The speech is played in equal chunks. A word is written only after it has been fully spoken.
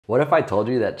What if I told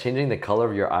you that changing the color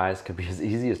of your eyes could be as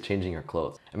easy as changing your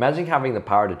clothes? Imagine having the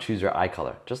power to choose your eye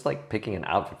color, just like picking an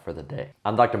outfit for the day.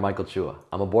 I'm Dr. Michael Chua.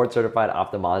 I'm a board-certified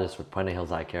ophthalmologist with Puente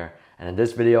Hills Eye Care, and in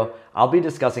this video, I'll be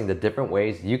discussing the different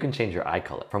ways you can change your eye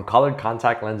color. From colored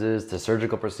contact lenses to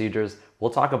surgical procedures,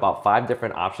 we'll talk about 5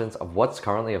 different options of what's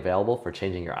currently available for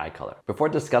changing your eye color. Before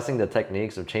discussing the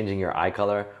techniques of changing your eye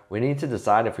color, we need to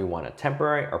decide if we want a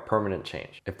temporary or permanent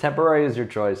change. If temporary is your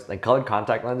choice, then colored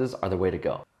contact lenses are the way to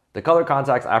go. The color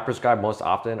contacts I prescribe most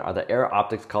often are the Air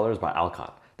Optics colors by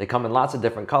Alcon. They come in lots of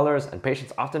different colors, and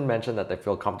patients often mention that they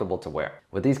feel comfortable to wear.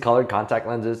 With these colored contact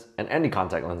lenses, and any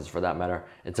contact lenses for that matter,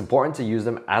 it's important to use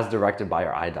them as directed by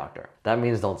your eye doctor. That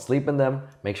means don't sleep in them,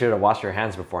 make sure to wash your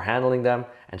hands before handling them,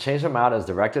 and change them out as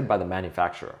directed by the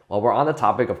manufacturer. While we're on the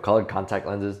topic of colored contact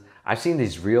lenses, I've seen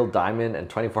these real diamond and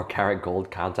 24 karat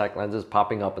gold contact lenses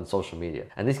popping up in social media,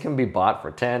 and these can be bought for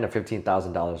 $10,000 to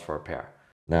 $15,000 for a pair.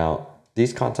 Now,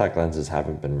 these contact lenses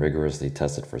haven't been rigorously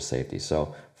tested for safety,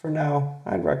 so for now,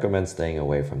 I'd recommend staying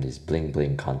away from these bling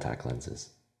bling contact lenses.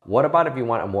 What about if you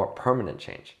want a more permanent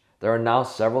change? There are now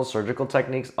several surgical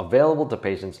techniques available to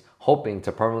patients hoping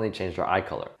to permanently change their eye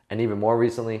color. And even more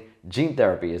recently, gene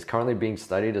therapy is currently being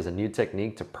studied as a new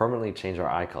technique to permanently change our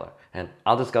eye color. And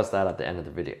I'll discuss that at the end of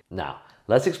the video. Now,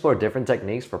 let's explore different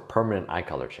techniques for permanent eye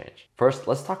color change. First,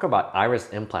 let's talk about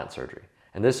iris implant surgery.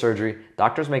 In this surgery,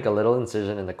 doctors make a little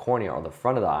incision in the cornea or the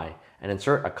front of the eye and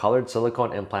insert a colored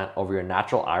silicone implant over your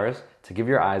natural iris to give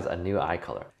your eyes a new eye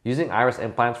color. Using iris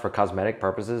implants for cosmetic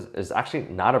purposes is actually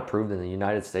not approved in the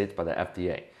United States by the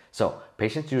FDA. So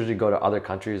patients usually go to other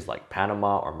countries like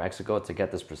Panama or Mexico to get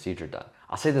this procedure done.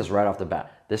 I'll say this right off the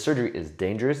bat, this surgery is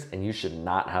dangerous and you should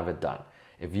not have it done.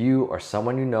 If you or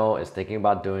someone you know is thinking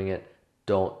about doing it,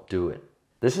 don't do it.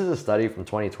 This is a study from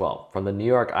 2012 from the New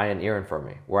York Eye and Ear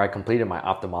Infirmary, where I completed my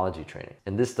ophthalmology training.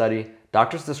 In this study,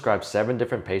 doctors described 7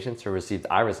 different patients who received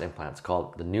iris implants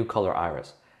called the new color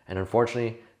iris, and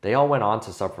unfortunately, they all went on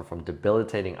to suffer from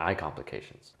debilitating eye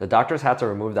complications. The doctors had to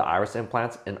remove the iris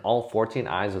implants in all 14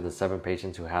 eyes of the 7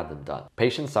 patients who had them done.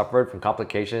 Patients suffered from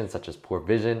complications such as poor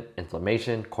vision,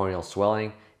 inflammation, corneal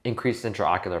swelling, increased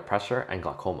intraocular pressure, and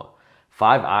glaucoma.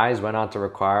 5 eyes went on to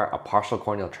require a partial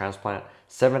corneal transplant,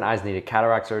 7 eyes needed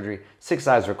cataract surgery, 6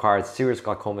 eyes required serious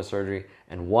glaucoma surgery,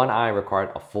 and 1 eye required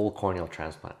a full corneal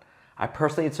transplant. I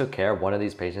personally took care of one of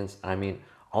these patients, and I mean,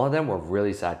 all of them were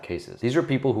really sad cases. These were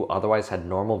people who otherwise had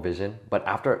normal vision, but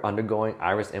after undergoing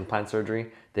iris implant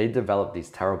surgery, they developed these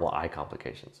terrible eye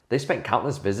complications. They spent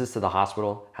countless visits to the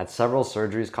hospital, had several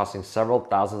surgeries costing several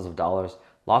thousands of dollars,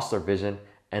 lost their vision,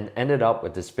 and ended up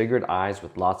with disfigured eyes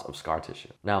with lots of scar tissue.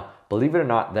 Now, believe it or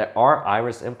not, there are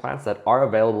iris implants that are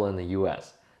available in the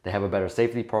US. They have a better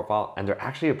safety profile and they're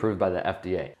actually approved by the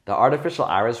FDA. The artificial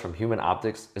iris from Human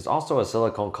Optics is also a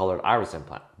silicone colored iris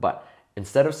implant, but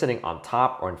instead of sitting on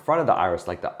top or in front of the iris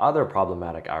like the other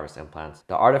problematic iris implants,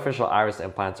 the artificial iris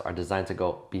implants are designed to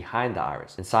go behind the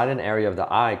iris, inside an area of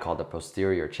the eye called the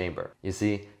posterior chamber. You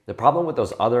see, the problem with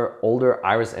those other older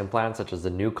iris implants, such as the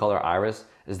new color iris,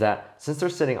 is that since they're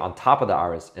sitting on top of the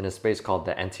iris in a space called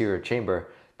the anterior chamber,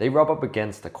 they rub up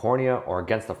against the cornea or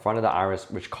against the front of the iris,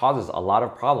 which causes a lot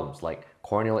of problems like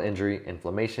corneal injury,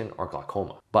 inflammation, or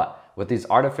glaucoma. But with these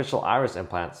artificial iris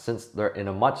implants, since they're in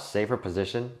a much safer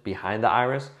position behind the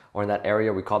iris or in that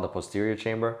area we call the posterior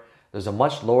chamber, there's a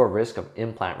much lower risk of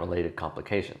implant-related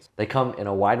complications. They come in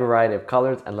a wide variety of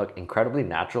colors and look incredibly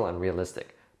natural and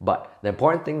realistic. But the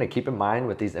important thing to keep in mind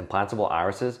with these implantable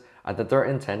irises are that they're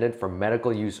intended for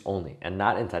medical use only and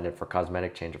not intended for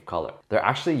cosmetic change of color. They're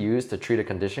actually used to treat a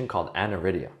condition called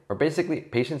aniridia, or basically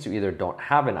patients who either don't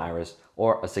have an iris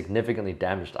or a significantly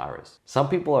damaged iris. Some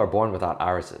people are born without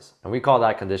irises, and we call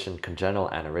that condition congenital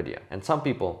aniridia. And some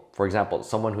people, for example,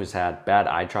 someone who's had bad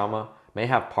eye trauma, may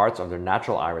have parts of their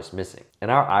natural iris missing. And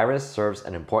our iris serves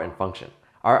an important function.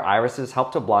 Our irises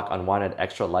help to block unwanted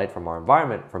extra light from our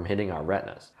environment from hitting our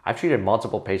retinas. I've treated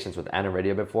multiple patients with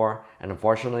aniridia before, and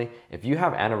unfortunately, if you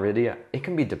have aniridia, it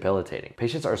can be debilitating.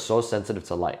 Patients are so sensitive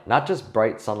to light, not just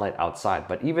bright sunlight outside,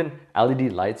 but even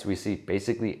LED lights we see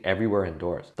basically everywhere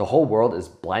indoors. The whole world is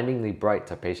blindingly bright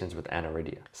to patients with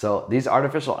aniridia. So these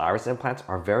artificial iris implants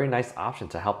are a very nice option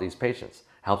to help these patients.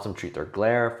 Helps them treat their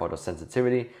glare,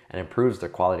 photosensitivity, and improves their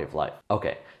quality of life.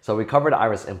 Okay, so we covered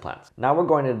iris implants. Now we're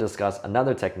going to discuss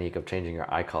another technique of changing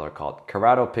your eye color called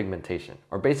keratopigmentation,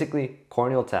 or basically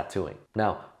corneal tattooing.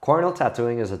 Now, corneal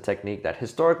tattooing is a technique that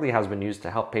historically has been used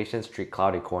to help patients treat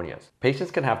cloudy corneas.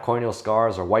 Patients can have corneal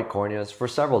scars or white corneas for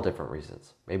several different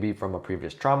reasons, maybe from a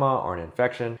previous trauma or an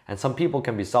infection, and some people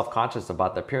can be self-conscious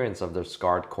about the appearance of their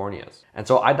scarred corneas. And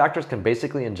so eye doctors can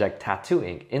basically inject tattoo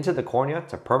ink into the cornea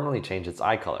to permanently change its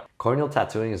eye color. Corneal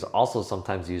tattooing is also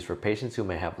sometimes used for patients who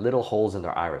may have little holes in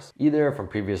their iris, either from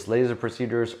previous laser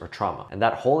procedures or trauma, and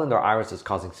that hole in their iris is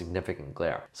causing significant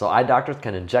glare. So eye doctors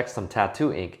can inject some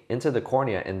tattoo ink into the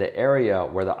cornea in the area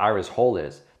where the iris hole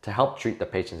is to help treat the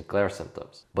patient's glare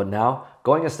symptoms. But now,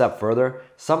 going a step further,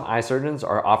 some eye surgeons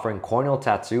are offering corneal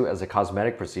tattoo as a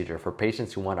cosmetic procedure for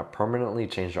patients who want to permanently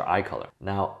change their eye color.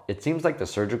 Now, it seems like the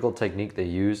surgical technique they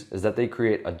use is that they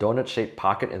create a donut-shaped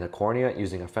pocket in the cornea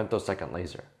using a femtosecond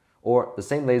laser, or the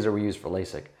same laser we use for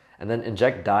LASIK, and then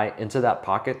inject dye into that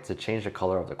pocket to change the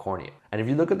color of the cornea. And if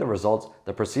you look at the results,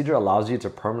 the procedure allows you to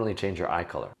permanently change your eye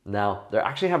color. Now, there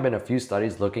actually have been a few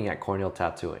studies looking at corneal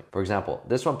tattooing. For example,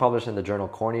 this one published in the journal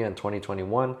Cornea in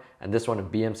 2021, and this one in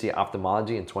BMC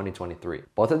Ophthalmology in 2023.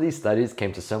 Both of these studies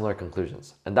came to similar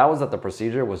conclusions, and that was that the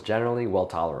procedure was generally well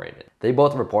tolerated. They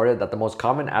both reported that the most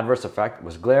common adverse effect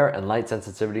was glare and light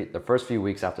sensitivity the first few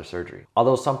weeks after surgery,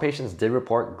 although some patients did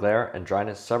report glare and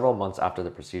dryness several months after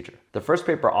the procedure. The first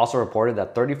paper also reported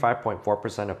that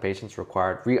 35.4% of patients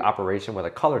required reoperation with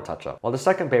a color touch-up, while the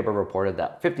second paper reported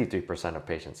that 53% of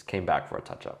patients came back for a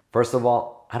touch-up. First of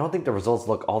all, I don't think the results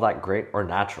look all that great or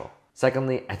natural.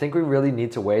 Secondly, I think we really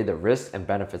need to weigh the risks and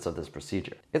benefits of this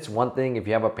procedure. It's one thing if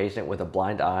you have a patient with a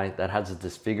blind eye that has a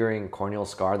disfiguring corneal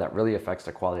scar that really affects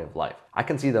their quality of life. I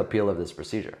can see the appeal of this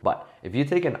procedure. But if you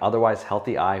take an otherwise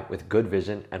healthy eye with good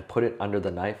vision and put it under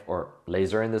the knife, or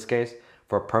laser in this case,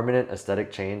 for a permanent aesthetic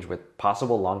change with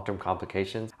possible long-term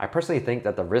complications, I personally think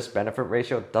that the risk-benefit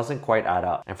ratio doesn't quite add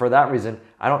up. And for that reason,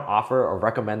 I don't offer or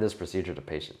recommend this procedure to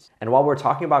patients. And while we're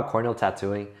talking about corneal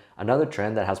tattooing, another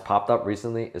trend that has popped up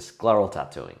recently is scleral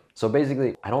tattooing. So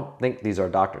basically, I don't think these are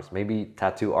doctors, maybe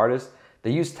tattoo artists. They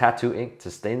use tattoo ink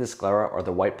to stain the sclera or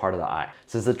the white part of the eye.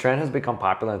 Since the trend has become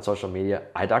popular on social media,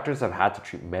 eye doctors have had to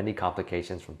treat many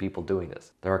complications from people doing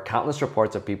this. There are countless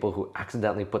reports of people who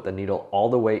accidentally put the needle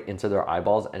all the way into their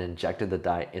eyeballs and injected the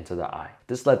dye into the eye.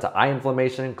 This led to eye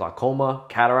inflammation, glaucoma,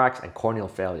 cataracts, and corneal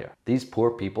failure. These poor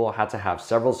people had to have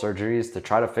several surgeries to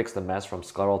try to fix the mess from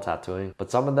scleral tattooing, but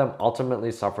some of them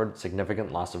ultimately suffered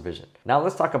significant loss of vision. Now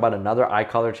let's talk about another eye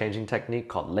color changing technique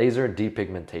called laser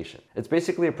depigmentation. It's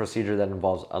basically a procedure that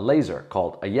involves a laser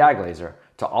called a YAG laser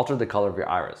to alter the color of your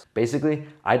iris. Basically,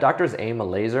 eye doctors aim a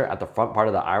laser at the front part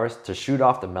of the iris to shoot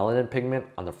off the melanin pigment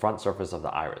on the front surface of the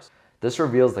iris. This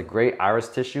reveals the gray iris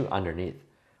tissue underneath.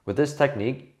 With this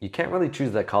technique, you can't really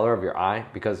choose the color of your eye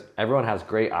because everyone has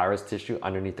gray iris tissue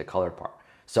underneath the colored part.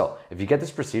 So if you get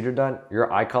this procedure done,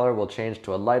 your eye color will change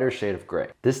to a lighter shade of gray.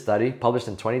 This study, published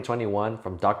in 2021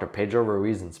 from Dr. Pedro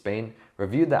Ruiz in Spain,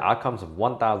 reviewed the outcomes of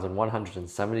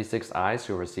 1,176 eyes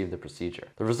who received the procedure.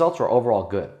 The results were overall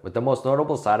good, with the most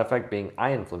notable side effect being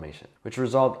eye inflammation, which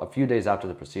resolved a few days after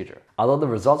the procedure. Although the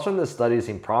results from this study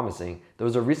seem promising, there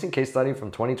was a recent case study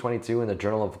from 2022 in the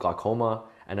Journal of Glaucoma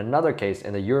and another case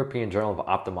in the European Journal of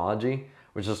Ophthalmology,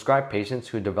 which described patients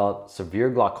who developed severe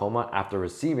glaucoma after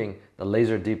receiving the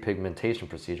laser depigmentation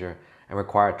procedure and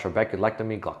required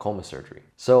trabeculectomy glaucoma surgery.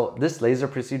 So this laser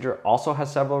procedure also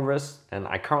has several risks, and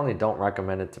I currently don't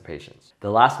recommend it to patients. The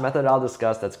last method I'll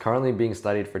discuss that's currently being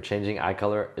studied for changing eye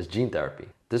color is gene therapy.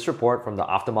 This report from the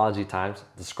Ophthalmology Times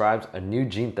describes a new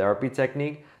gene therapy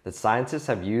technique that scientists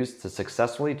have used to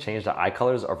successfully change the eye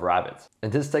colors of rabbits. In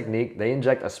this technique, they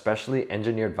inject a specially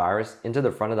engineered virus into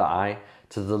the front of the eye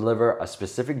to deliver a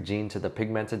specific gene to the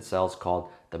pigmented cells called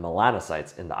the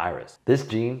melanocytes in the iris. This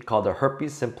gene, called the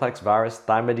herpes simplex virus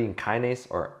thymidine kinase,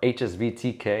 or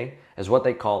HSV-TK, is what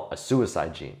they call a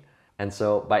suicide gene. And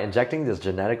so by injecting this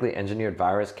genetically engineered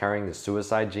virus carrying the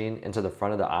suicide gene into the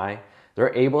front of the eye,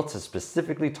 they're able to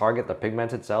specifically target the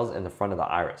pigmented cells in the front of the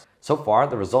iris. So far,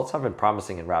 the results have been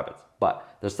promising in rabbits,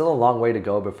 but there's still a long way to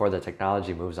go before the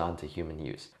technology moves on to human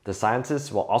use. The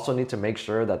scientists will also need to make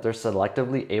sure that they're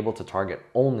selectively able to target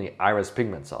only iris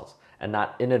pigment cells and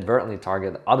not inadvertently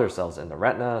target the other cells in the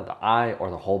retina, the eye, or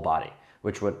the whole body,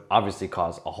 which would obviously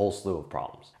cause a whole slew of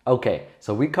problems. Okay,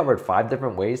 so we covered 5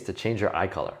 different ways to change your eye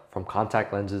color, from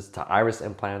contact lenses to iris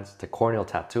implants to corneal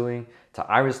tattooing to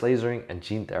iris lasering and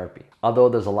gene therapy. Although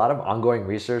there's a lot of ongoing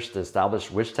research to establish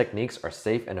which techniques are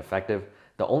safe and effective,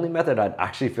 the only method I'd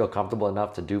actually feel comfortable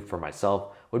enough to do for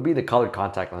myself would be the colored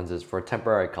contact lenses for a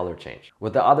temporary color change.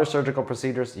 With the other surgical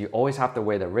procedures, you always have to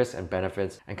weigh the risks and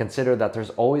benefits and consider that there's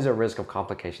always a risk of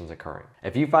complications occurring.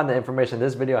 If you find the information in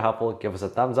this video helpful, give us a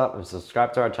thumbs up and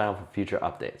subscribe to our channel for future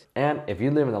updates. And if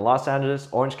you live in the Los Angeles,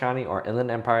 Orange County, or Inland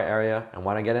Empire area and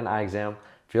want to get an eye exam,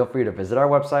 feel free to visit our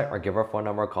website or give our phone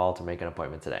number a call to make an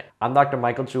appointment today. I'm Dr.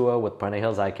 Michael Chua with Puente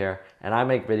Hills Eye Care, and I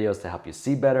make videos to help you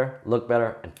see better, look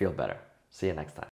better, and feel better. See you next time.